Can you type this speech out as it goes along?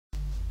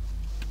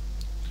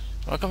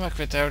Welcome back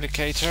with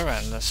Eradicator,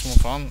 and let's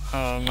move on.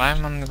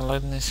 I'm on the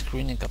loading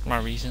screen. I got my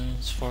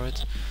reasons for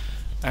it.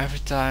 Every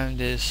time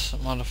this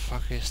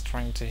motherfucker is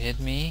trying to hit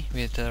me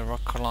with the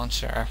rocket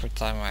launcher, every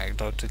time I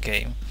load the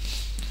game,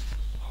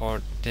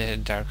 or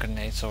their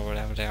grenades or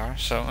whatever they are.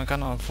 So I'm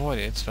gonna avoid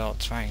it while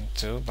trying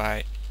to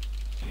by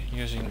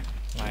using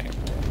my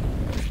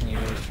thingy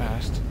really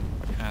fast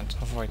and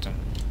avoid them.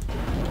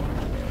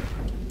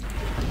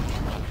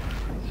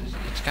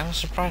 It kind of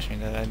surprised me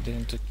that I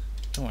didn't do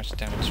too much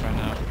damage right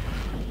now.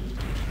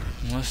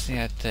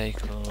 Mostly I take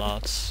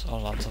lots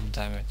of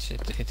damage.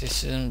 It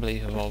is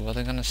unbelievable, but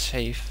I'm gonna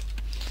save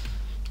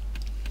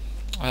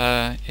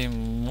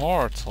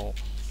Immortal.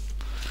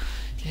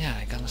 Yeah,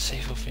 I'm gonna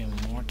save of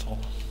Immortal.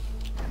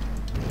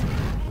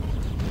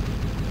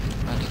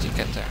 How did you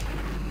get there?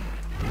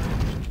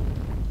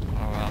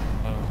 Oh well,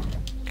 who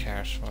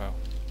cares? Well,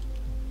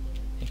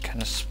 he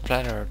kinda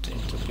splattered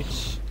into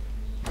bits.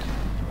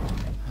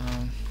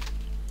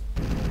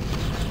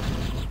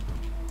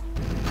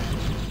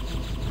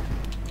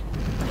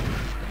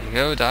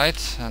 Go, died,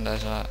 and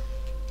there's a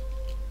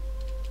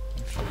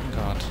fucking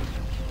god.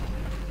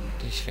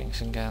 These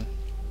things again.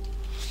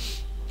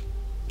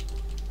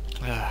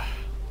 Yeah,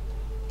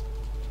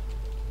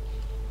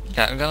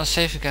 I'm gonna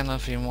save again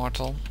of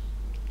Immortal.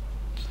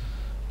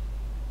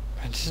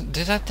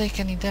 Did I take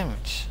any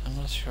damage? I'm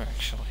not sure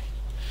actually.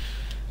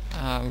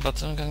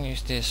 But I'm gonna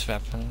use this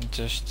weapon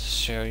just to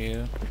show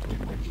you.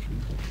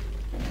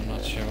 I'm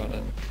not sure what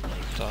it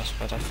does,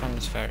 but I found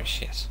it very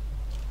shit.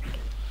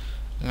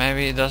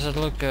 Maybe does it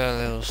look a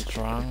little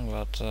strong,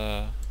 but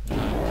no. I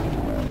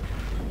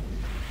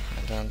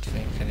don't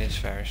think it is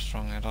very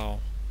strong at all.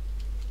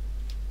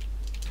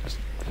 Because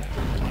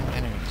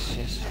enemies,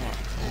 yes. Oh,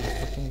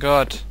 fucking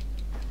god.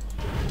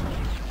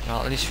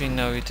 Well, at least we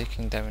know you're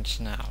taking damage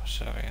now,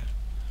 so yeah.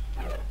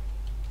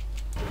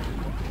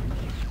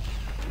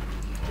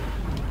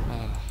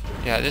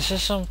 Yeah, this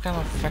is some kind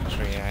of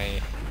factory.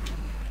 I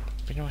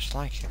pretty much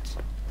like it.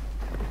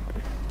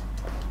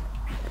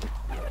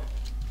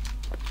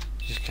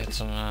 Just get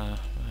some ammo,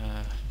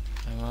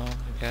 I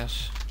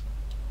guess.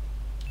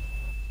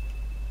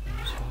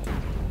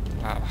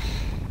 Wow.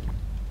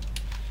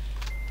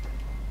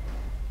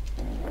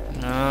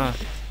 No.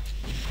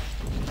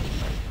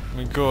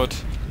 My god.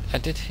 I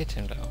did hit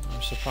him though,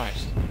 I'm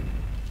surprised.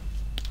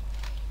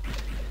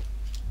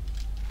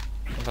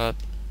 But,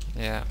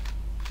 yeah.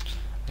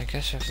 I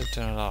guess you have to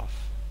turn it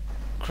off.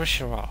 Crush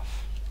her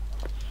off.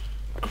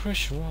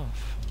 Crush her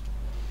off.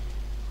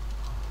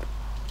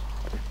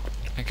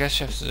 I guess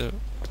you have to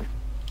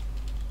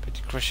put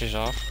the crushes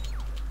off.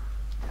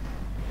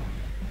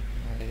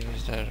 I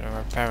use the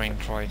repairing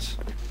droid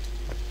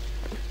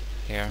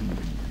here.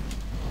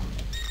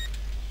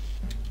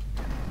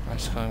 Oh,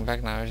 it's going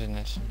back now, isn't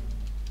it?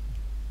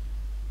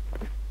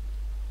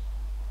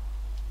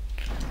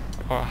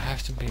 Or I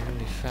have to be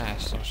really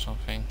fast or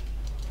something.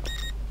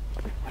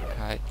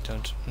 I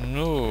don't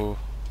know.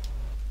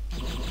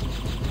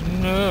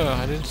 No,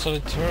 I didn't saw the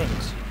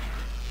turret.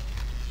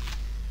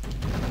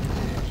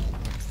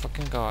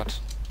 Fucking god.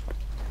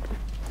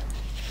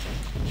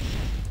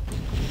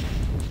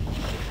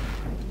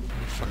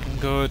 Fucking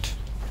good.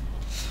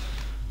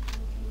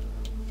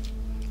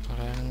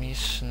 Are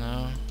enemies?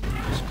 No.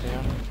 It's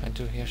clear. I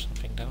do hear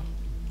something though.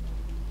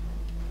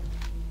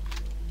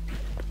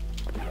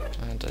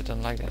 And I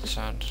don't like that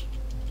sound.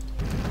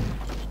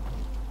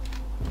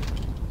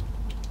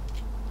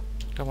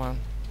 Come on.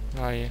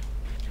 Where are you?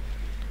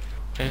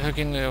 Are you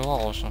hugging the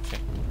wall or something?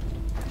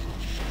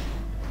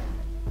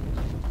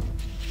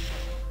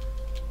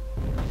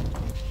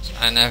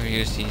 I never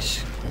use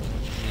these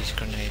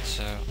grenades,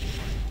 so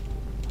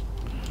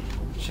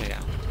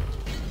yeah.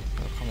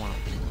 Oh, come on.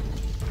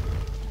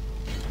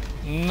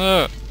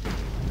 No.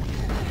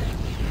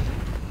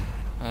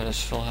 Oh,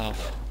 that's full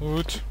health.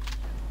 Good.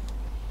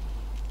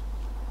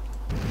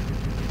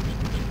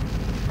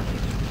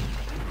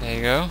 There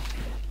you go.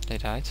 They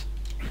died.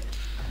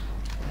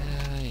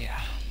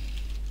 Yeah.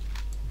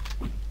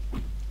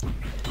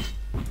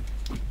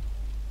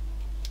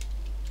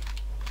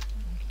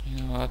 You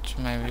know what?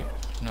 Maybe.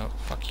 No,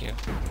 fuck you.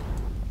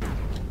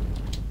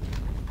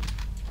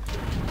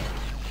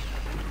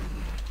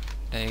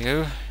 There you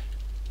go.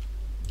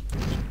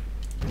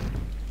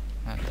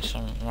 And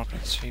some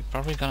rockets we're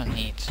probably gonna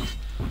need.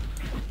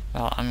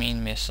 Well, I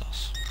mean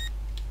missiles.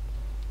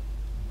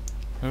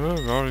 Oh,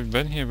 we've already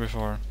been here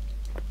before.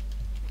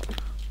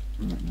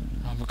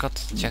 I forgot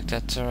to check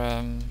that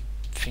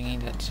thingy,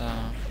 that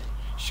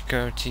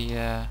security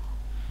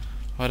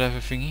whatever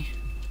thingy.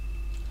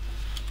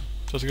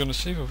 So I'm gonna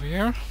save over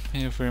here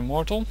for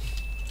Immortal.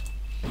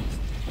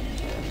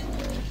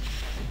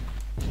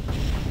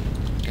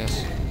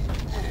 Yes.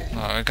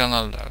 No, I'm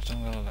gonna load.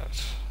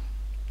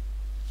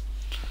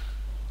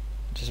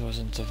 This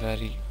wasn't a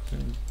very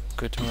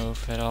good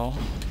move at all.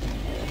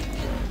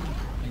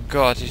 My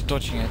god, he's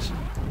dodging it.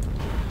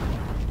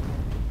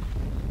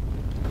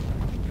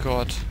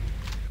 God.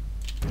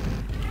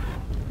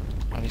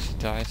 At least he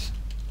died.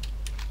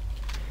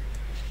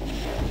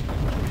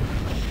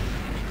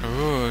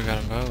 Ooh, I got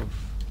him both.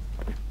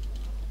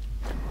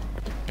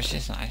 which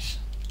is nice.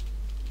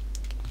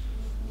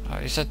 Oh,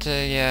 is that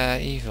the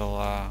evil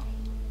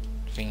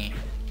thingy?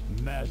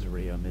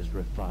 Masurium is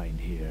refined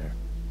here.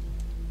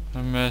 A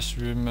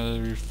Masurium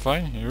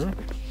refined here?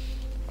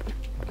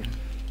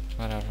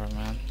 Whatever,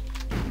 man.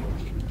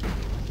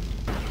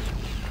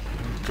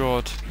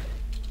 God.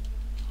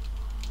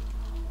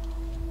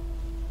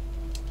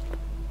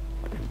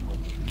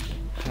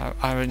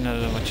 I already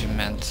know what you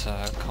meant,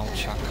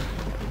 Kolchak.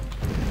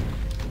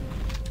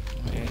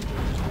 Okay.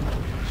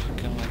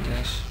 Kill like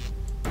this.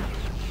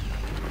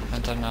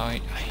 And then now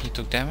he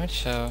took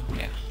damage, so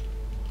yeah.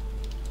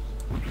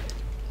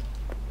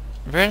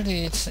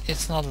 Really,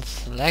 it's not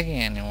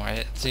lagging anymore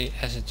as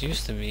it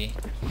used to be.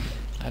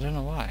 I don't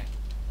know why.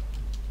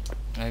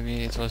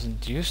 Maybe it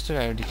wasn't used to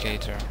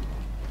Eradicator.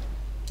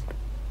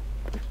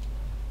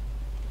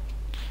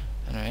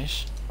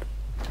 Anyways,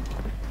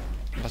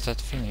 what's that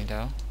thingy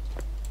though?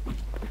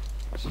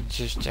 Is it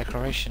just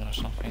decoration or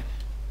something?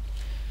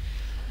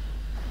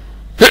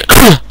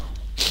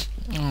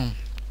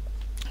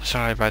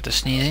 Sorry about the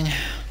sneezing.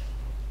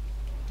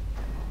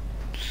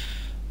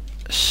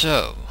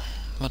 So,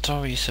 what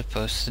are we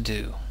supposed to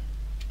do?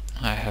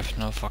 I have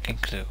no fucking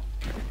clue.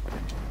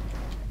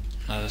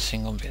 Not a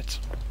single bit.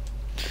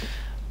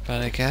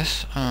 But I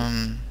guess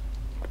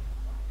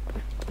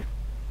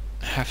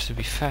have to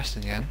be fast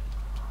again.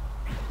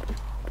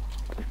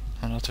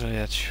 I'm not really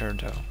that sure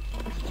though.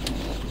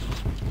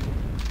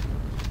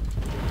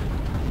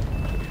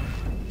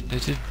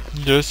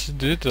 Yes,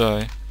 did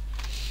I?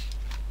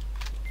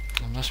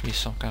 There must be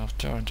some kind of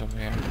turret over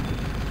here.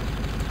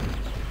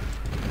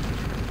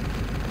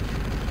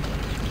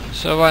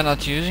 So why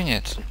not using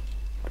it?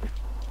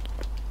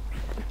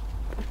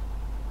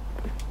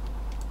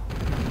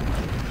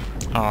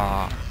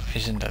 Ah,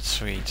 isn't that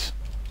sweet?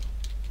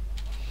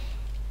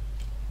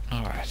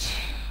 Alright,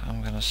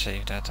 I'm gonna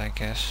save that, I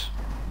guess.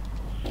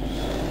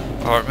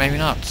 Or maybe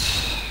not.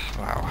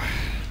 Wow.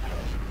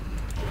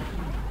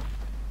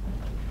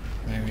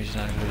 Maybe it's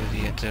not a good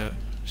idea to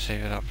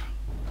save it up.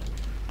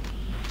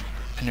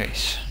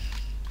 Anyways.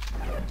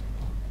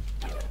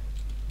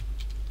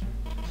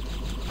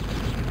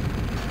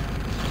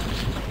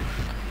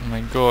 Oh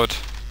my god.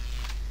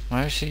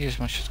 Why should I use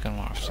my shotgun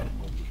more often?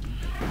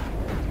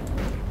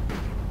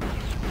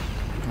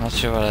 I'm not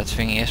sure what that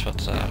thing is,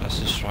 but let's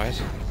destroy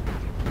it.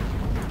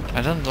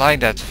 I don't like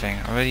that thing.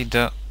 I really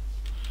don't.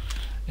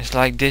 It's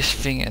like this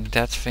thing and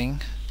that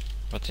thing.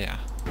 But yeah.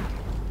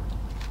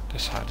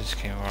 That's how this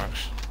game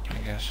works, I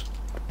guess.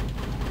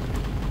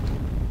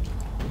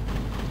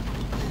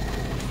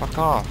 Fuck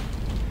off.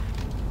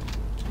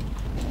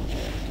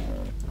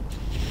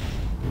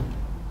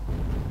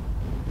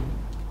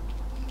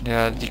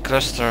 Yeah, the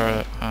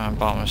cluster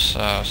bomb is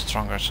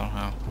stronger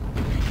somehow.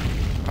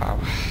 Wow.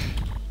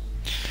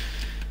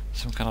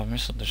 Some kind of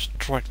missile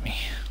destroyed me.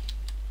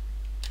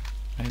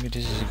 Maybe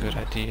this is a good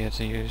idea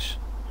to use.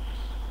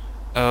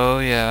 Oh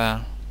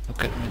yeah,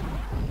 look at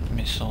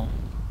missile.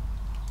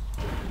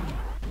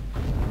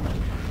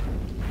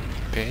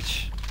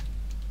 Bitch.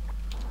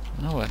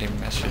 Nobody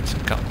mess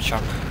with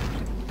Gumchuck.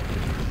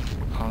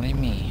 Only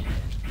me.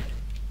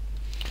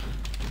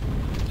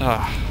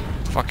 Ah,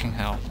 fucking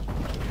hell.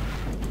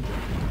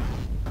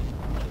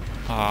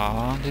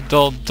 Ah, they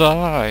all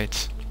died.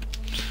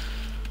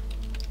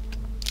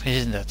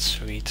 Isn't that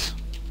sweet?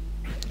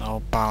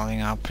 All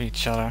piling up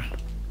each other.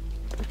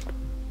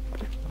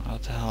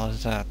 What the hell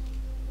is that?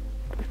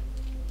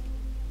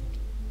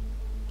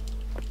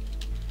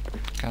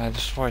 Can I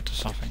destroy it or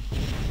something?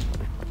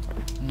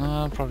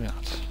 No, probably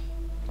not.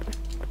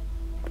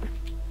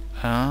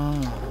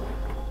 Oh.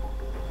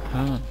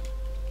 Oh.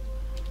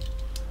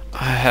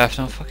 I have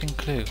no fucking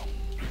clue.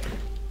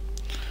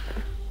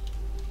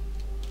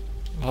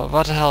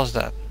 What the hell is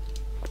that?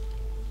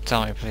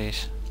 Tell me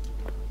please.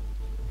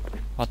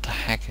 What the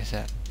heck is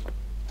that?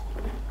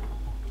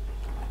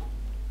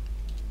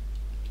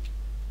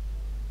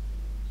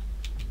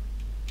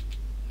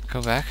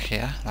 Go back,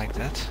 yeah, like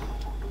that.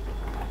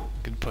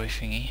 Good boy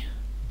thingy.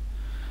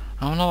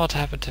 I don't know what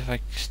happened if I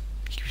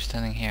keep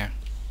standing here.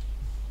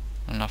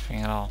 Or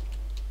nothing at all.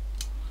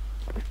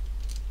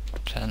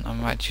 Then I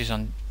might choose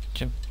on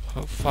jump.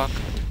 Oh fuck.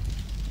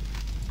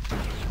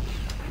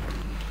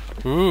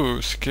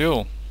 Ooh,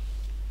 skill.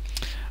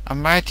 I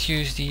might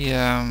use the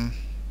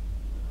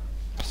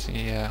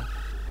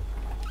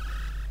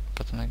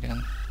button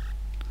again.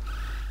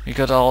 We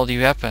got all the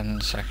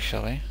weapons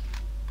actually.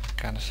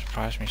 Kinda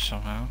surprised me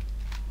somehow.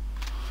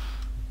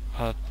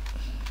 But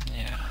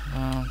yeah,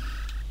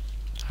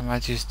 I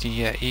might use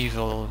the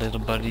evil little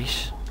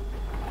buddies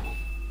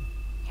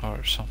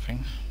or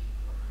something.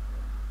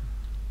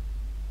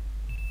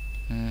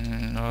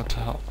 What the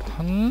hell?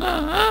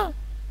 No!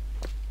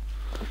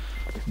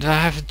 Do I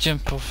have to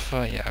jump off?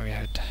 Yeah,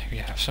 we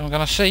have. So I'm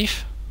gonna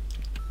save.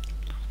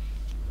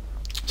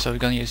 So we're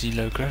gonna use the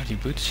low gravity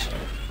boots.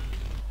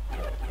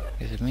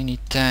 Get a mini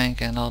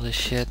tank and all this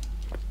shit.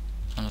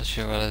 I'm not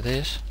sure what it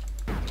is.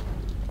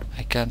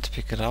 I can't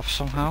pick it up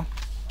somehow.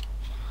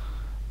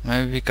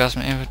 Maybe because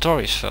my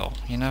inventory is full.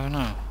 You never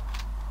know.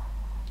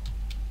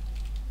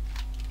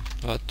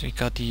 But we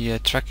got the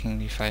tracking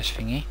device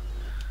thingy.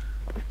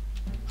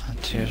 And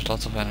here's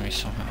lots of enemies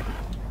somehow.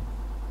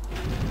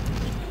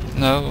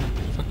 No,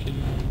 fuck you.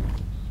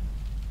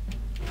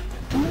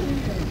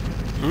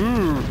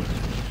 Ooh.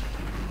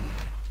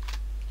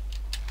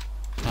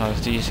 Oh,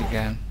 it's these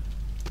again.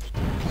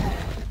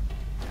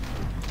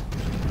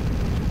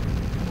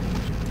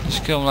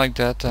 Just kill them like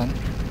that then.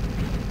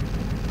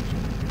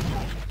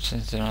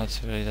 Since they're not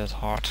really that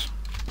hard.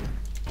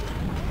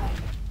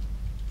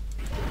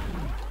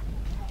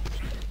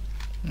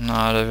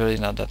 No, they're really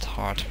not that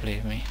hard,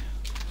 believe me.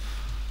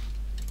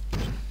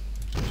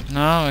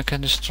 No, I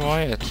can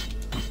destroy it.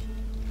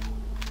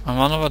 I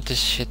wonder what this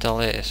shit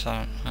all is.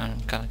 I'm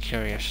kinda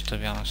curious, to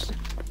be honest.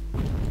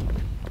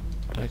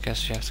 But I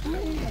guess you have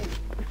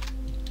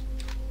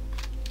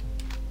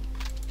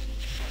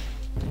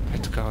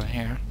to go in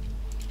here.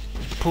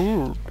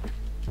 Poor.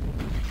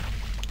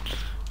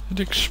 It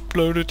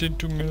exploded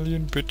into a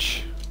million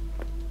bits.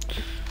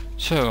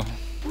 So.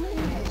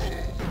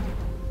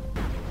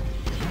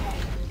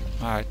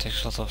 It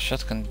takes a lot of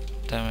shotgun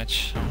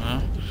damage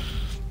somehow.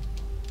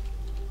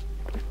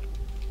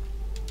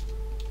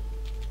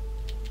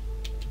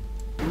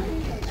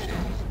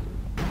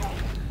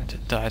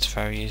 It died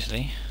very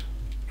easily.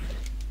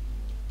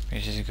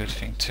 Which is a good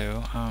thing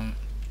too.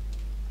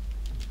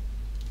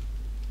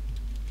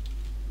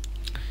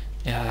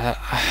 Yeah,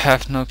 I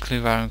have no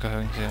clue where I'm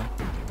going to.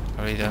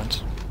 I really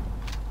don't.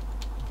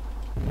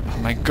 Oh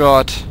my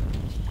god!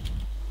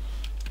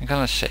 I'm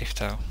gonna save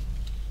though.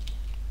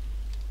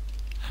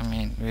 I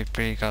mean, we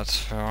pretty got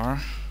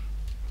far.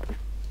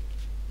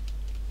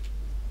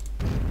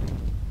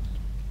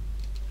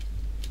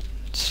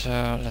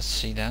 So, let's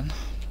see then.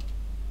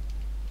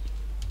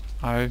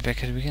 Are we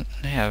back at the beginning?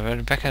 Yeah,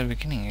 we're back at the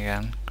beginning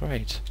again.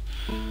 Great.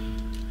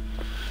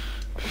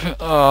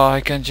 Oh,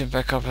 I can jump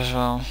back up as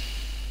well.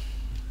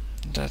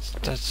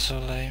 That's so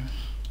lame.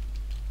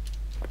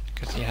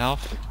 Get the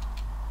health.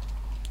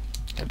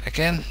 Get back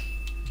in.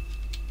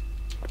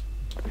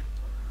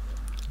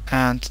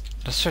 And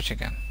let's search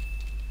again.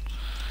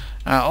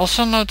 I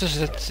also noticed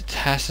that it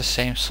has the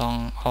same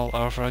song all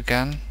over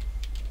again.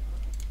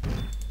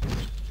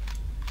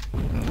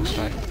 It looks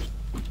like.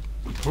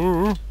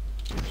 Ooh.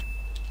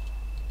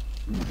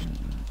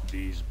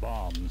 These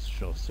bombs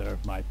shall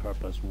serve my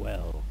purpose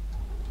well.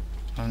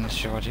 I'm not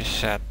sure what you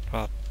said,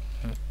 but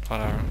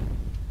whatever.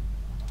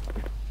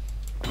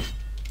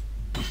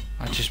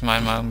 I just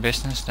mind my own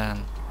business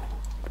then.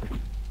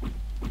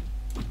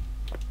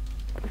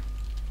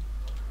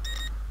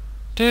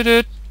 Did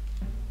it!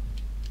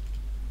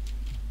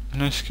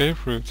 An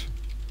escape route.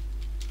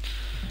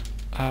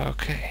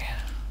 Okay.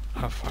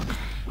 Oh fuck.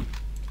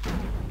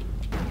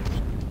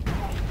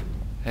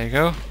 There you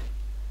go.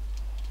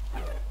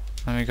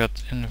 And we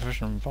got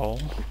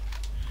invulnerable.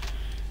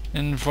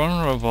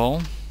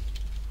 Invulnerable.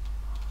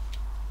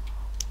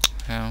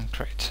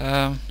 Great.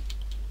 I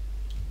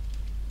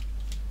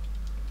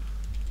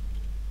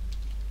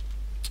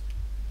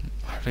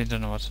really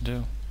don't know what to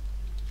do.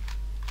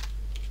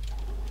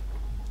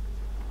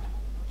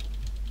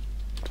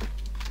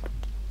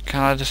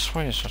 Can I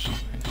destroy this or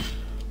something?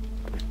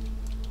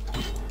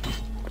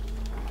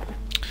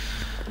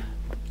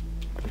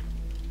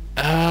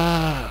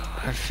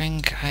 I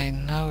think I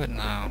know it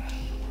now.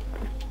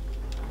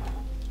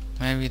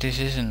 Maybe this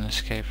is an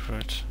escape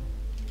route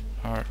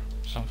or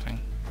something.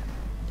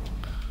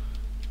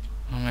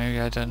 Or maybe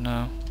I don't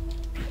know.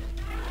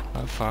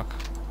 Oh fuck.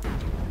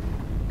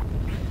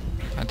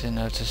 I didn't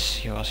notice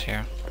he was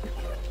here.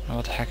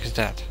 What the heck is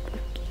that?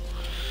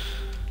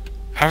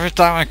 Every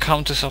time I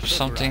come to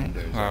something,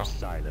 wow.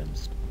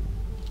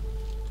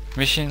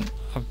 Mission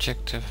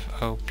objective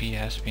OP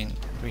has been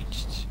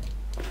reached.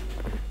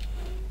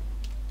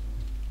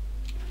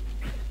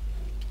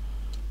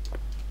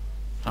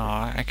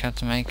 Oh, I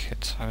can't make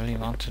it. I really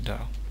want to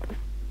though.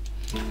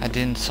 I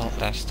didn't salt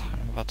last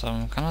time, but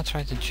I'm gonna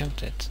try to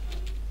jump it.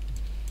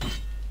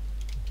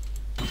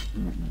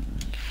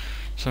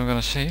 So I'm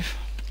gonna save.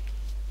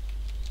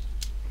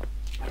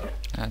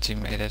 And he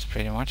made it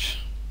pretty much.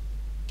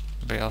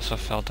 But he also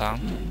fell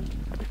down.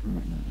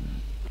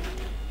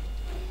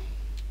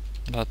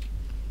 But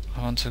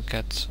I want to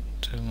get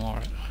to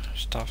more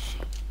stuff.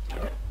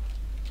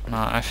 No,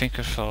 I think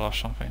it fell off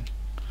something.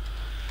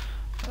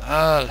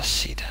 Let's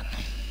see then.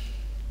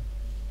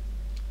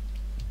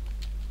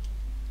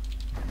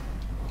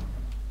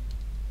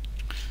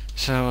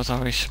 So what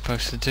are we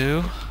supposed to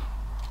do?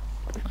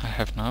 I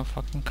have no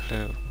fucking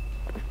clue.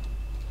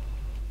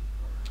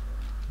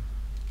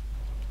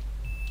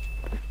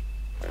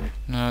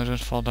 No, don't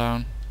fall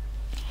down.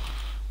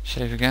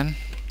 Save again.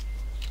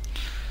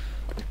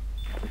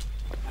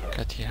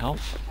 Get the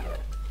health,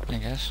 I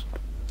guess.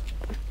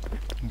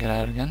 Get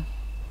out again.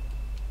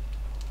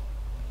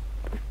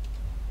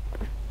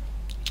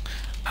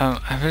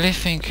 I really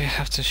think you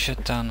have to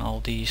shut down all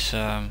these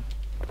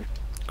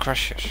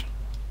crashes.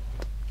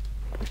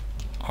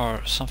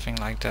 Or something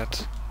like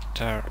that.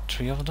 There are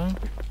 3 of them.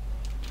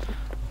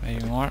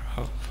 Maybe more.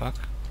 Oh fuck.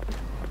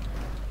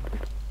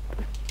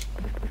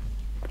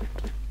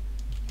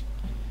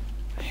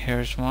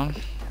 here's one,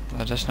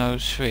 but there's no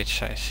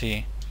switch, I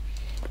see.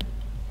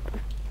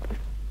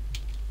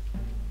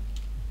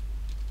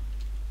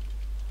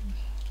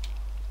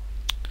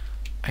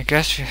 I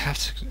guess we have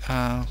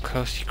to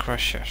close the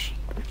crushers.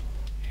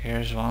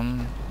 Here's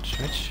one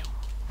switch.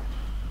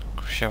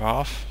 Crusher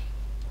off.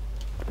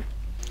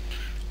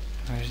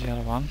 Where's the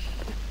other one?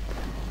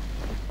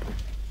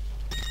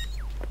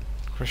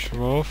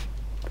 Crusher off.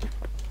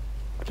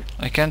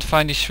 I can't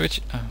find the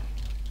switch.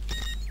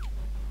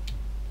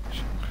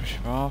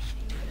 Crusher off.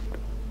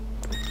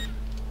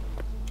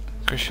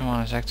 Crusher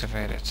 1 is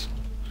activated.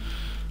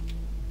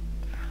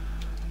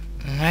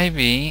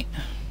 Maybe,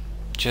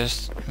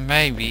 just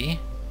maybe,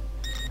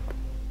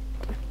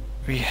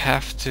 we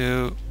have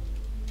to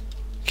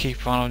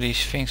keep one of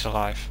these things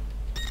alive.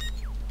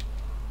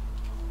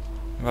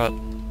 But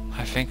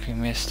I think we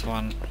missed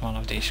one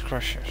of these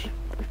crushers.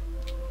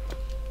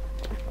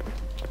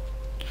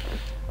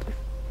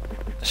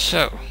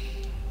 So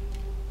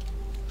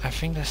I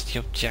think that's the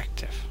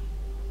objective.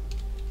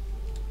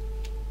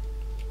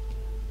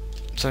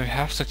 So we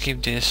have to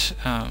keep this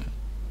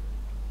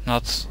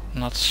not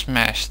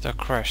smashed or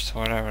crushed,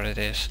 whatever it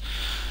is.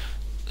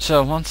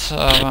 So once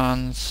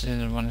one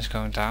is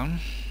going down,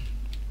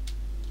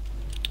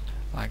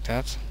 like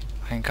that,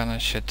 I'm gonna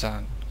shut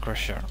down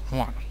crusher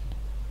 1.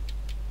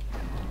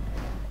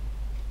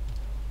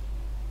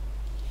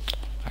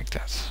 Like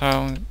that. So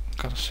I'm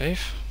gonna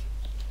save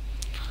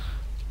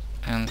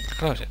and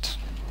close it.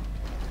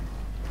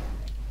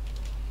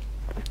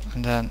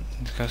 And then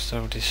it goes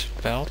over this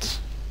belt.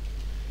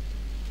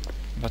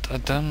 But I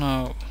don't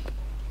know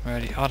where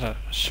the other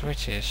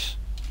switch is.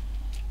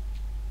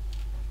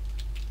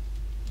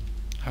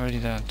 I really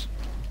don't.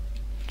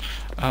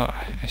 Oh,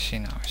 I see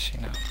now, I see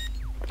now.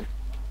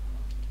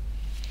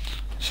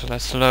 So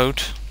let's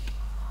load.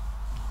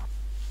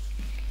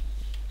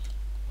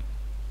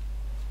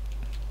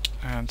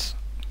 And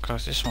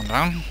close this one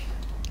down.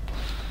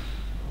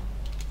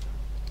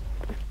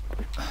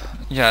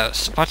 Yeah,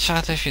 watch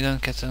out if you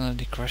don't get under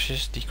the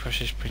crushes. The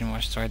crushes pretty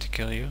much try to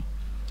kill you.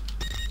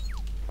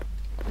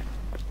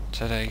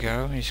 So there you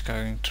go, he's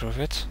going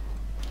through it.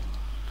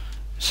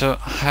 So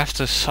I have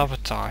to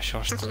sabotage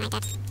or something like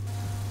that.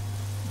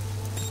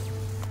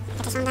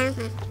 Put this one down.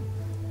 Oh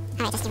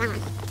wait, that's the wrong one.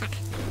 Fuck.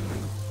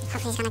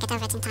 Hopefully he's gonna get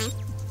over it in time.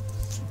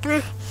 Come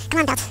on, come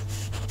on, belt.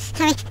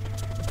 Hurry.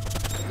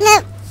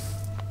 No!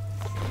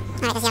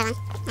 Alright, that's the other one.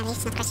 At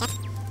least it's not crushed yet.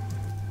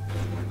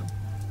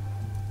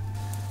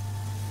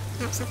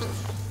 Oh, something.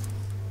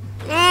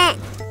 Alright,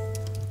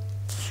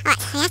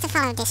 I have to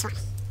follow this one.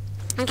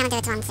 I'm gonna do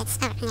it once it's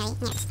over, nearly,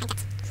 like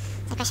that.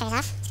 The pressure is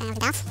off, it's going over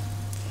the belt.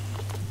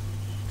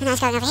 And now it's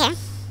going over here.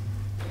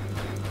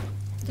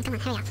 Oh, come on,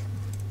 hurry up.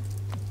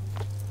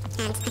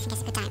 And I think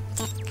it's a good time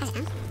to close it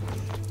down.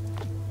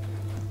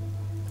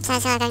 So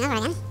it's going over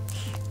again.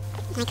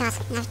 Oh my god,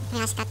 now I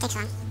realize that takes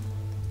long.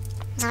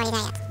 It's already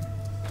there yet.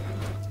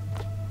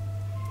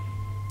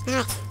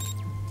 Alright.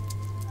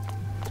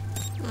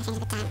 I think it's a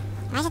good time.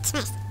 Why is it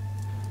smashed?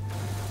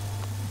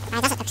 Why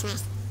does it look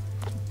smashed?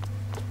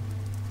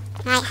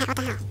 Right, what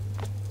the hell?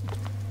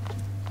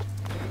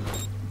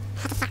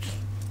 What the fuck?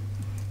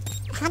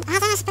 What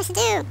am I supposed to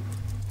do?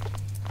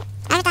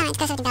 Every time it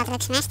goes over the belt it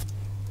looks smashed.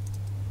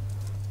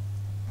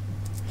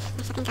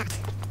 My fucking god.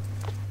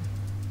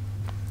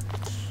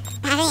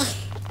 I'm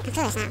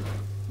clueless now.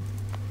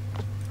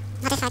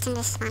 What if I turn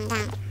this one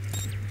down?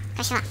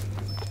 Pressure off.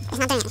 It's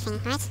not doing anything,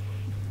 right?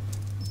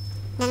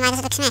 Then why does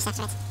it look smashed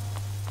after it?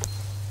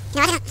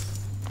 No, I don't.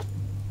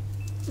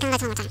 I'm gonna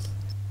let it one more time.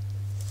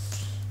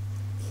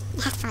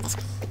 You have to follow this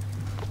one.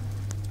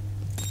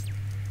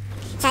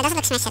 So it doesn't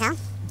look smashed at all.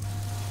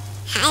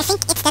 I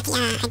think it's that idea,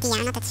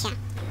 I'm not that sure.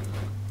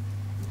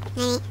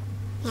 Maybe,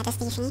 yeah, that's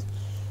the thingy.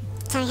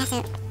 So we have to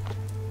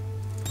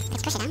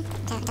let's crush it down,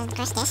 so it doesn't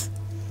crush this.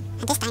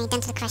 And this time you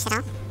don't crush it at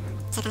all.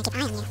 So I'm gonna keep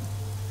an eye on you.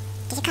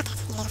 Did you cut that,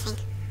 you little thing?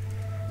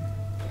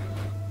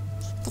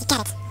 Did you get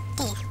it?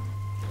 Did you?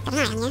 Got an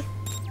eye on you.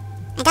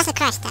 It does look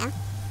crushed though.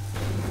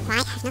 Why? I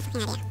have no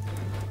fucking idea.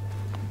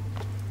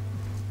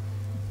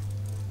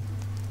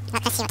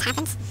 But let's see what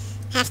happens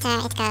after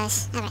it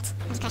goes over it.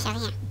 Let's crush over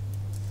here.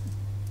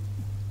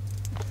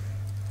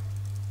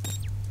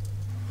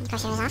 And the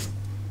crusher is off.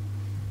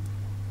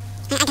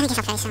 I'm gonna give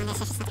up very soon on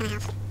this if it's not gonna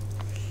help.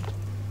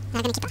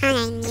 I'm gonna keep an eye on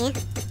you.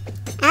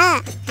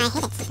 Oh! I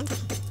hit it, didn't I?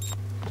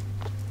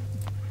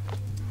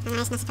 Oh, I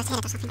was not supposed to hit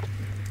it or something.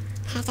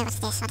 I have to watch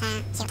this, see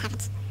what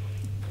happens.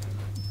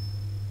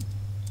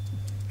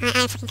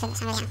 I'm fucking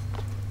clueless, I really am.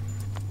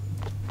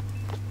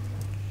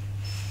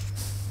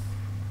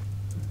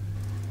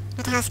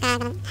 What the hell's gonna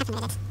happen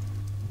with it?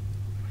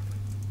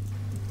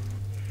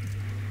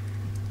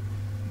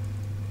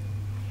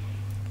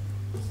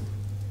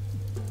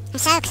 I'm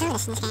so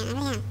clueless in this game, I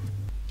really am.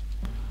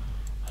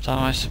 What am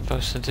I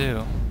supposed to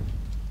do?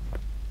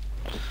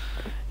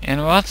 You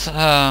know what?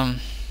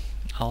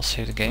 I'll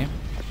save the game.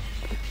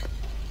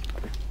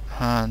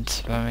 And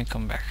when we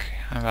come back,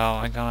 well,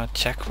 I'm gonna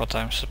check what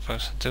I'm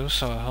supposed to do,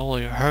 so I'll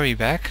hurry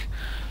back.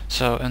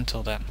 So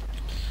until then.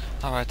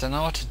 Alright, I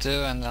know what to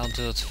do and I'll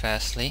do it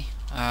fastly.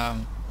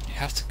 You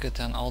have to get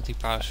down all the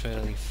powers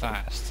really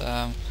fast.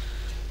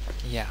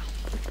 Yeah,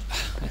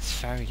 it's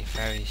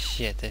very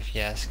shit if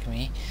you ask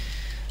me.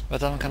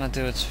 But I'm gonna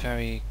do it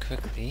very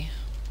quickly.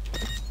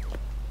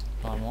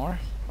 One more.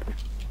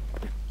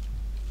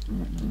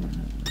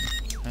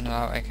 And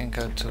now I can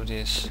go to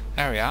this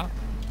area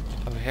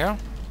over here.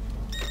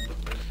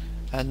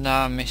 And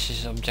now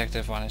mission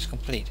objective 1 is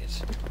completed.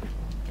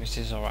 Which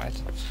is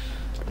alright.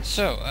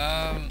 So,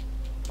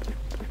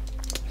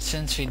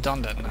 since we've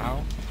done that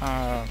now,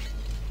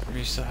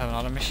 we still have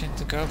another mission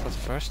to go, but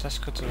first let's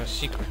go to a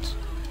secret.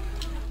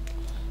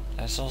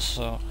 There's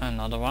also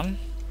another one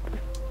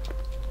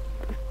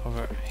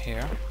over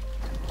here,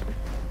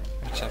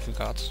 which I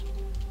forgot.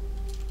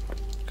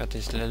 Got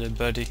this little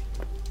buddy.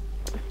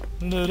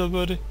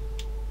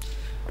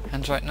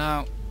 And right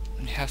now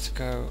you have to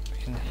go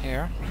in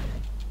here.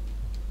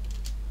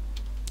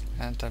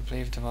 And I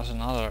believe there was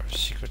another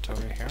secret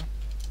over here.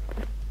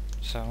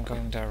 So I'm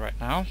going there right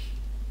now.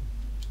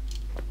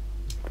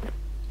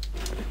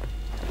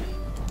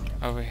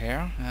 Over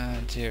here,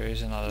 and here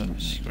is another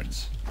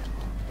secret.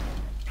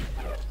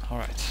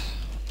 Alright.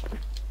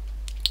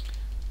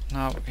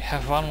 Now we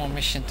have one more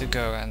mission to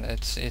go, and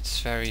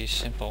it's very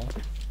simple.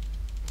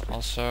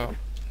 Also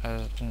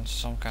in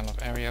some kind of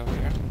area over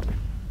here,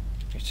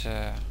 which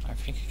I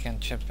think you can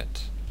jump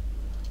it.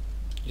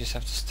 You just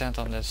have to stand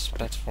on this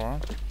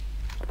platform.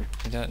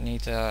 You don't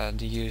need to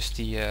use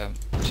the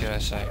should I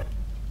say,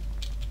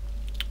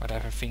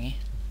 whatever thingy.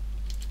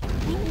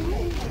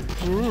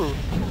 Ooh.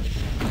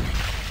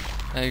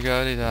 There you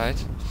go, they died.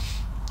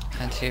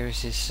 And here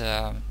is this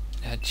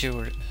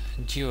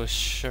geo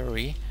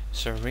survey,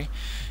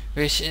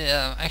 which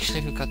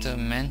actually we got to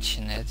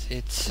mention it.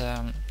 It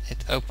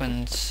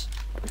opens,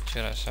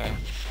 should I say,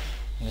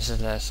 this is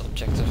the last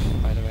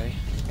objective, by the way.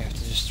 We have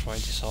to destroy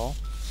this all.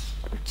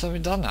 So we're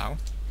done now.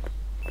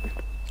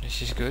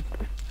 This is good.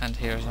 And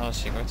here's another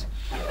secret.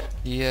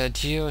 The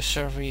geo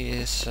survey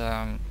is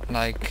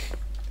like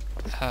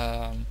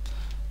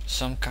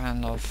some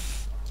kind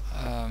of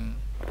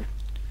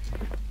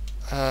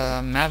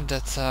map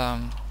that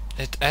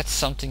it adds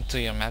something to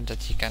your map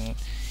that you can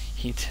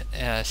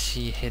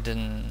see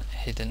hidden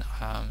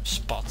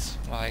spots,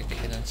 like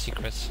hidden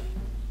secrets,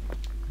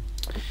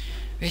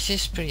 which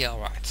is pretty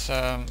alright.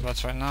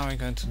 But right now we're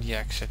going to the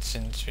exit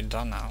since we're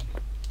done now,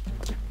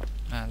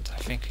 and I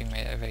think we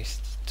may have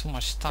wasted too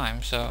much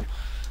time, so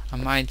I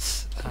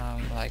might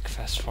like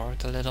fast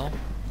forward a little.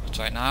 But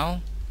right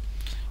now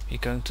we're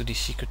going to the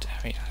secret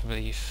area, I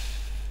believe.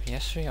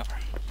 Yes, we are.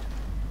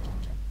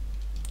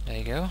 There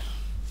you go.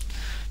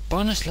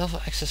 Bonus level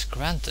access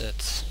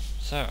granted.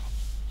 So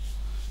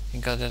we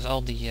got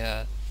all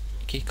the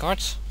key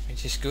cards,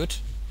 which is good.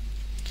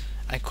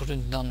 I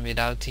couldn't done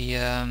without the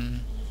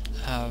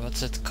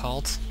what's it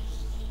called?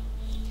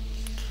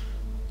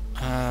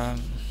 I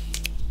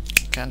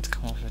can't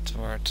come up with the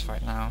word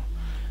right now.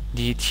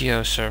 The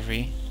geo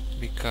survey,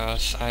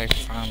 because I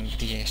found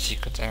the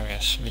secret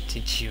areas with the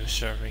geo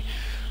survey.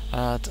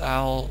 But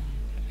I'll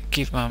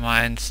keep my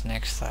mind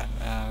next time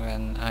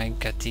when I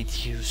get the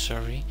geo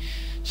survey,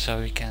 so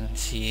we can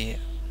see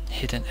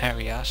hidden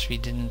areas we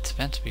didn't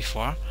went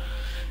before.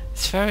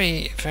 It's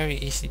very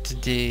easy to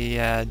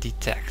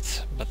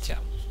detect, but yeah.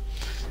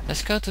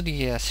 Let's go to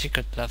the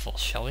secret level,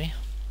 shall we?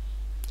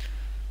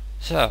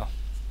 So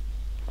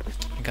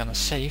we're gonna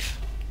save,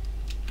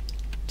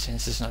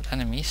 since there's not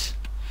enemies.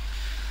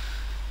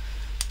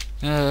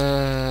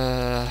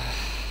 No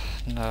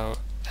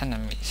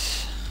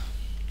enemies.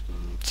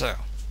 So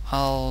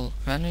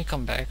when we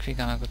come back, we're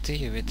gonna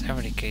continue with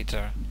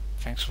Eradicator.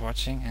 Thanks for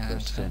watching,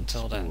 and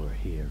until then,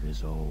 here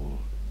is old.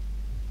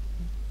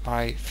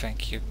 bye.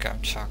 Thank you,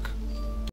 Kamchak.